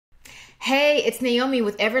Hey, it's Naomi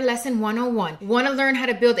with Everlesson 101. Want to learn how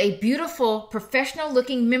to build a beautiful,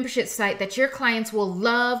 professional-looking membership site that your clients will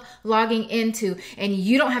love logging into, and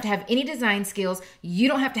you don't have to have any design skills, you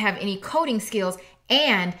don't have to have any coding skills,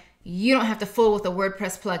 and you don't have to fool with a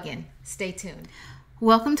WordPress plugin. Stay tuned.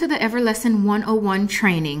 Welcome to the Everlesson 101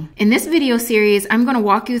 training. In this video series, I'm going to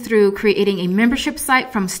walk you through creating a membership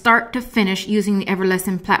site from start to finish using the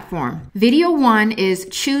Everlesson platform. Video 1 is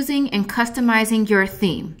choosing and customizing your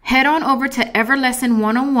theme. Head on over to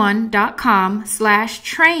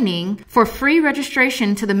everlesson101.com/training for free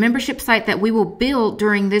registration to the membership site that we will build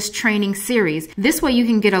during this training series. This way you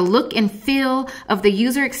can get a look and feel of the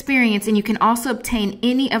user experience, and you can also obtain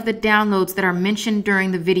any of the downloads that are mentioned during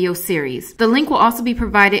the video series. The link will also be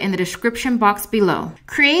provided in the description box below.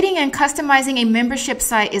 Creating and customizing a membership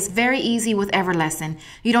site is very easy with Everlesson.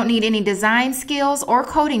 You don't need any design skills or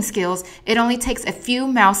coding skills. It only takes a few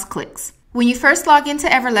mouse clicks. When you first log into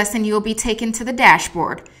Everlesson, you will be taken to the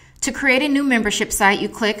dashboard. To create a new membership site, you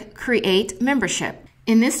click Create Membership.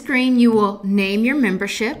 In this screen, you will name your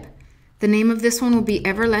membership. The name of this one will be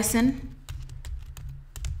Everlesson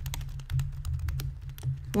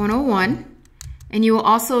 101. And you will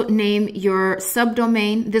also name your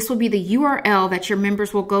subdomain. This will be the URL that your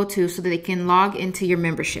members will go to so that they can log into your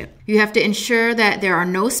membership. You have to ensure that there are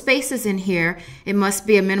no spaces in here. It must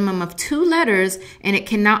be a minimum of 2 letters, and it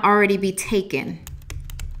cannot already be taken.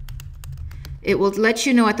 It will let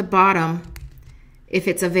you know at the bottom if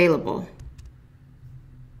it's available.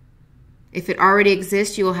 If it already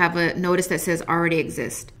exists, you will have a notice that says already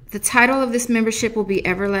exists. The title of this membership will be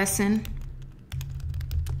Everlesson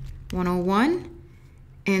 101.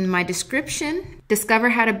 In my description, discover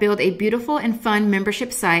how to build a beautiful and fun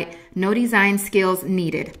membership site, no design skills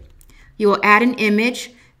needed. You will add an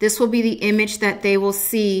image. This will be the image that they will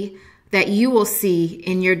see, that you will see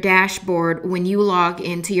in your dashboard when you log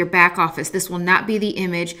into your back office. This will not be the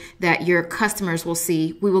image that your customers will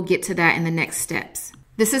see. We will get to that in the next steps.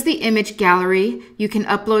 This is the image gallery. You can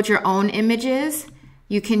upload your own images.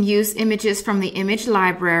 You can use images from the image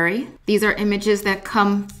library. These are images that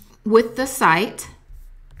come with the site.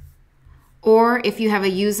 Or if you have a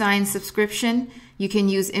Uzyme subscription, you can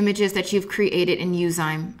use images that you've created in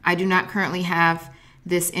Uzyme. I do not currently have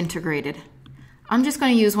this integrated. I'm just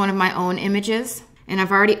going to use one of my own images, and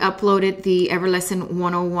I've already uploaded the Everlesson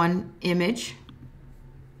 101 image.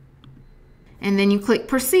 And then you click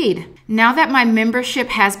Proceed. Now that my membership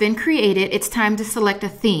has been created, it's time to select a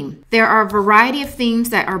theme. There are a variety of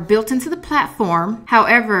themes that are built into the platform.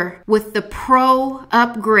 However, with the Pro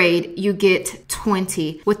upgrade, you get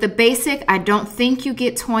 20. With the basic, I don't think you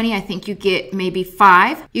get 20. I think you get maybe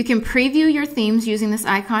 5. You can preview your themes using this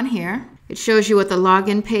icon here. It shows you what the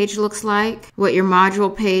login page looks like, what your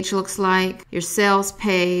module page looks like, your sales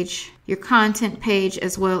page, your content page,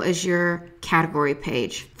 as well as your category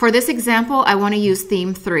page. For this example, I want to use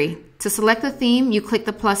theme 3. To select the theme, you click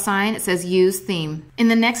the plus sign. It says Use Theme. In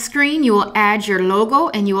the next screen, you will add your logo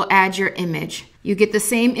and you will add your image. You get the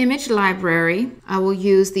same image library. I will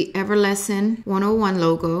use the Everlesson 101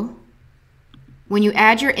 logo. When you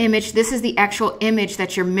add your image, this is the actual image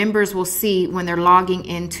that your members will see when they're logging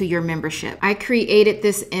into your membership. I created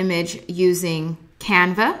this image using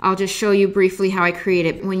Canva. I'll just show you briefly how I create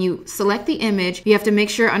it. When you select the image, you have to make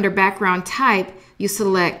sure under background type, you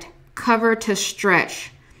select cover to stretch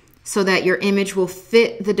so that your image will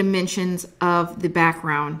fit the dimensions of the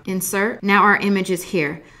background. Insert. Now our image is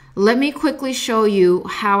here. Let me quickly show you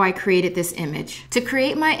how I created this image. To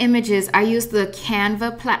create my images, I use the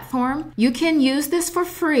Canva platform. You can use this for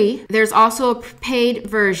free. There's also a paid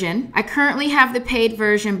version. I currently have the paid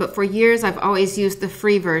version, but for years I've always used the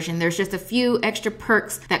free version. There's just a few extra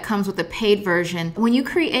perks that comes with the paid version. When you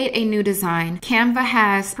create a new design, Canva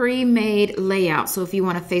has pre-made layout. So if you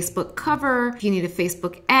want a Facebook cover, if you need a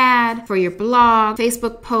Facebook ad for your blog,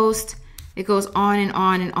 Facebook post, it goes on and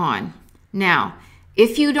on and on. Now,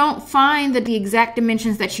 if you don't find the exact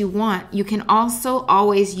dimensions that you want, you can also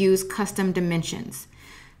always use custom dimensions.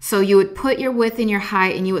 So you would put your width and your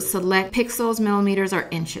height, and you would select pixels, millimeters, or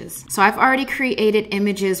inches. So I've already created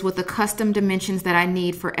images with the custom dimensions that I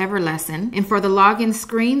need for Everlesson. And for the login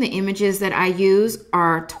screen, the images that I use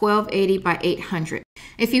are 1280 by 800.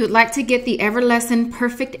 If you would like to get the Everlesson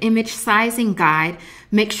Perfect Image Sizing Guide,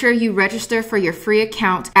 make sure you register for your free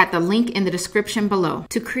account at the link in the description below.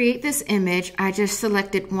 To create this image, I just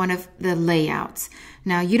selected one of the layouts.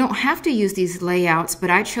 Now, you don't have to use these layouts, but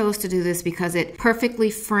I chose to do this because it perfectly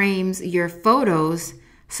frames your photos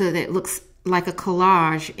so that it looks like a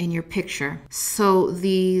collage in your picture. So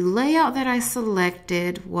the layout that I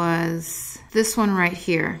selected was this one right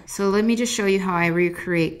here. So let me just show you how I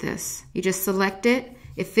recreate this. You just select it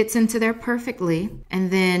It fits into there perfectly.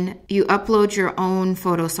 And then you upload your own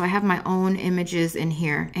photos. So I have my own images in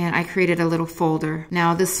here, and I created a little folder.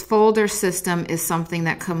 Now this folder system is something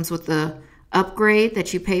that comes with the upgrade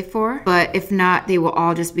that you pay for, but if not, they will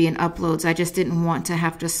all just be in uploads. I just didn't want to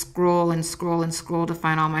have to scroll and scroll and scroll to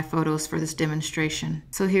find all my photos for this demonstration.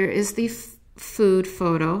 So here is the food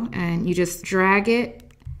photo, and you just drag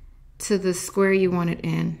it to the square you want it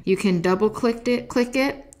in. You can double click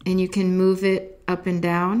it, and you can move it up and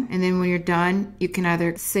down, and then when you're done, you can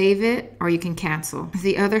either save it or you can cancel.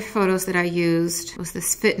 The other photos that I used was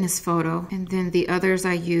this fitness photo, and then the others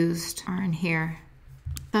I used are in here.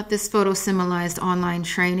 Thought this photo symbolized online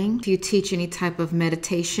training. If you teach any type of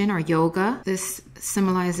meditation or yoga, this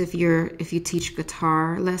symbolizes if you teach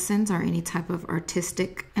guitar lessons or any type of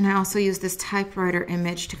artistic. And I also use this typewriter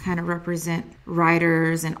image to kind of represent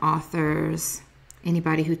writers and authors,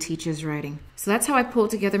 anybody who teaches writing. So that's how I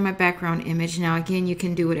pulled together my background image. Now again, you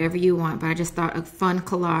can do whatever you want, but I just thought a fun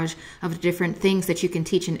collage of the different things that you can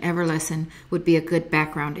teach in Everlesson would be a good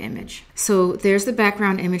background image. So there's the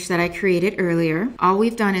background image that I created earlier. All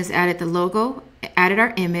we've done is added the logo, added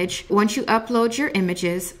our image. Once you upload your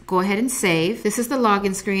images, go ahead and save. This is the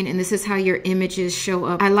login screen, and this is how your images show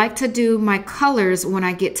up. I like to do my colors when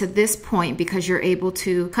I get to this point because you're able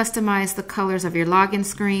to customize the colors of your login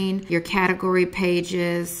screen, your category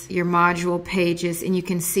pages, your module pages, and you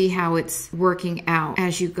can see how it's working out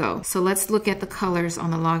as you go. So let's look at the colors on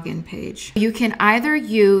the login page. You can either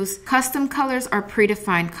use custom colors or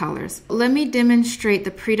predefined colors. Let me demonstrate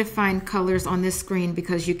the predefined colors on this screen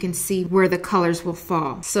because you can see where the colors will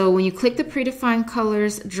fall. So when you click the predefined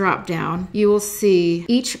colors drop down, you will see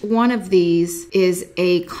each one of these is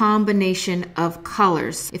a combination of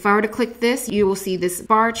colors. If I were to click this, you will see this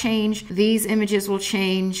bar change, these images will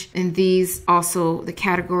change, and these also, the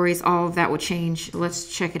categories, all of that will change. Let's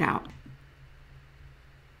check it out.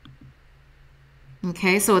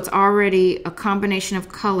 Okay, so it's already a combination of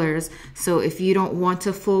colors. So if you don't want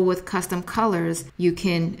to fool with custom colors, you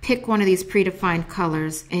can pick one of these predefined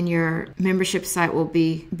colors and your membership site will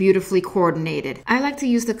be beautifully coordinated. I like to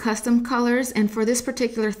use the custom colors, and for this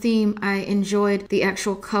particular theme, I enjoyed the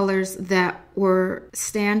actual colors that were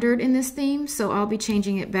standard in this theme, so I'll be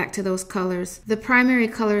changing it back to those colors. The primary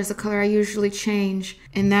color is the color I usually change,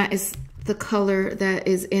 and that is the color that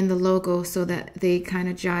is in the logo so that they kind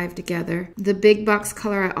of jive together. The big box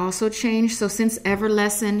color I also changed. So since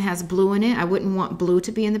Everlesson has blue in it, I wouldn't want blue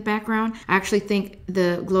to be in the background. I actually think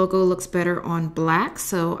the logo looks better on black,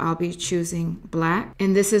 so I'll be choosing black.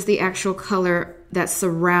 And this is the actual color that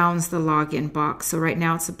surrounds the login box. So right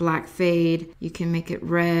now it's a black fade. You can make it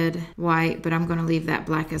red, white, but I'm gonna leave that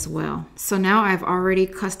black as well. So now I've already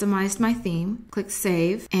customized my theme. Click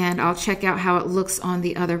save, and I'll check out how it looks on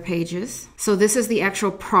the other pages. So this is the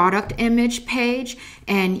actual product image page,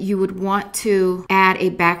 and you would want to add a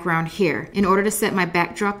background here. In order to set my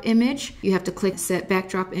backdrop image, you have to click set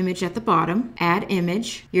backdrop image at the bottom, add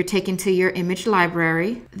image. You're taken to your image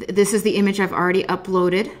library. This is the image I've already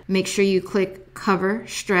uploaded. Make sure you click cover,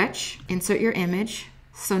 stretch, insert your image.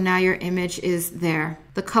 So now your image is there.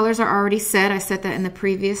 The colors are already set. I set that in the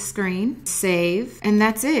previous screen. Save, and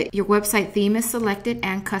that's it. Your website theme is selected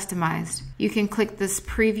and customized. You can click this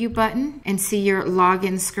preview button and see your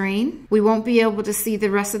login screen. We won't be able to see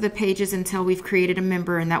the rest of the pages until we've created a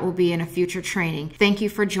member, and that will be in a future training. Thank you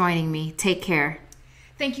for joining me. Take care.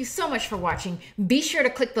 Thank you so much for watching. Be sure to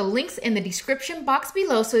click the links in the description box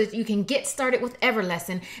below so that you can get started with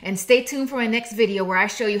Everlesson, and stay tuned for my next video where I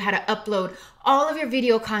show you how to upload all of your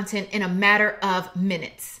video content in a matter of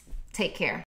minutes. Take care.